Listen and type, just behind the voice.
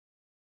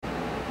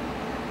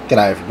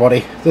G'day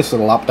everybody, this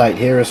little update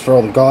here is for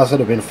all the guys that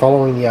have been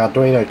following the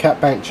Arduino cat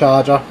bank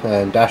charger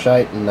and Dash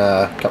 8 and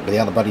a couple of the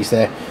other buddies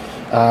there.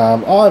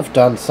 I've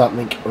done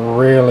something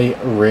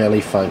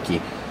really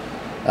funky.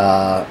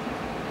 My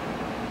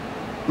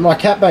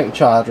cat bank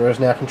charger is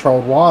now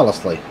controlled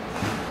wirelessly.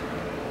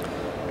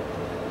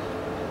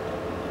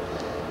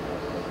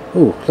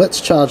 Ooh,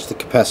 let's charge the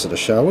capacitor,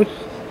 shall we?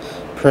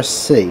 Press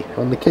C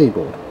on the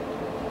keyboard.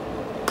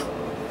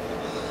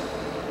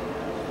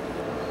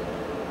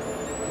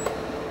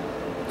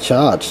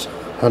 Charged,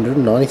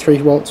 193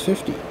 volts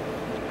 50.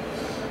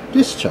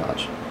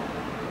 Discharge.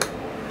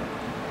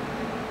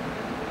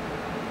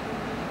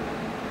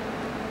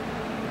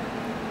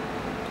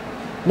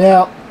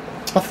 Now,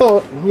 I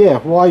thought, yeah,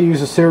 why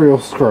use a serial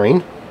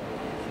screen?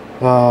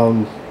 You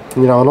know,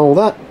 and all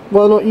that.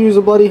 Why not use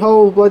a bloody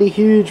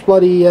huge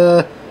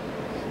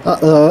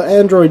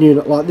Android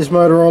unit like this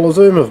Motorola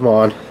Zoom of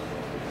mine?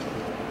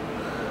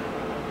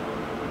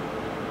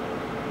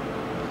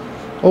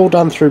 All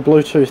done through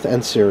Bluetooth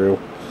and serial.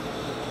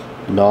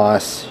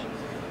 Nice.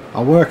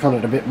 I'll work on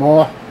it a bit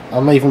more.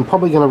 I'm even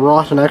probably going to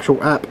write an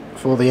actual app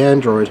for the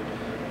Android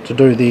to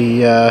do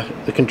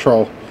the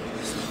control.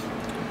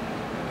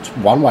 It's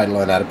one way to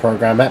learn how to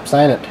program apps,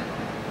 ain't it?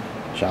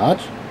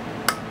 Charge.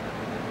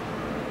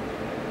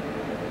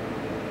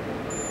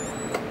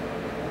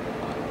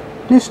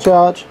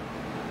 Discharge.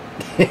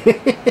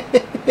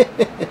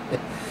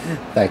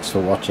 Thanks for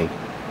watching.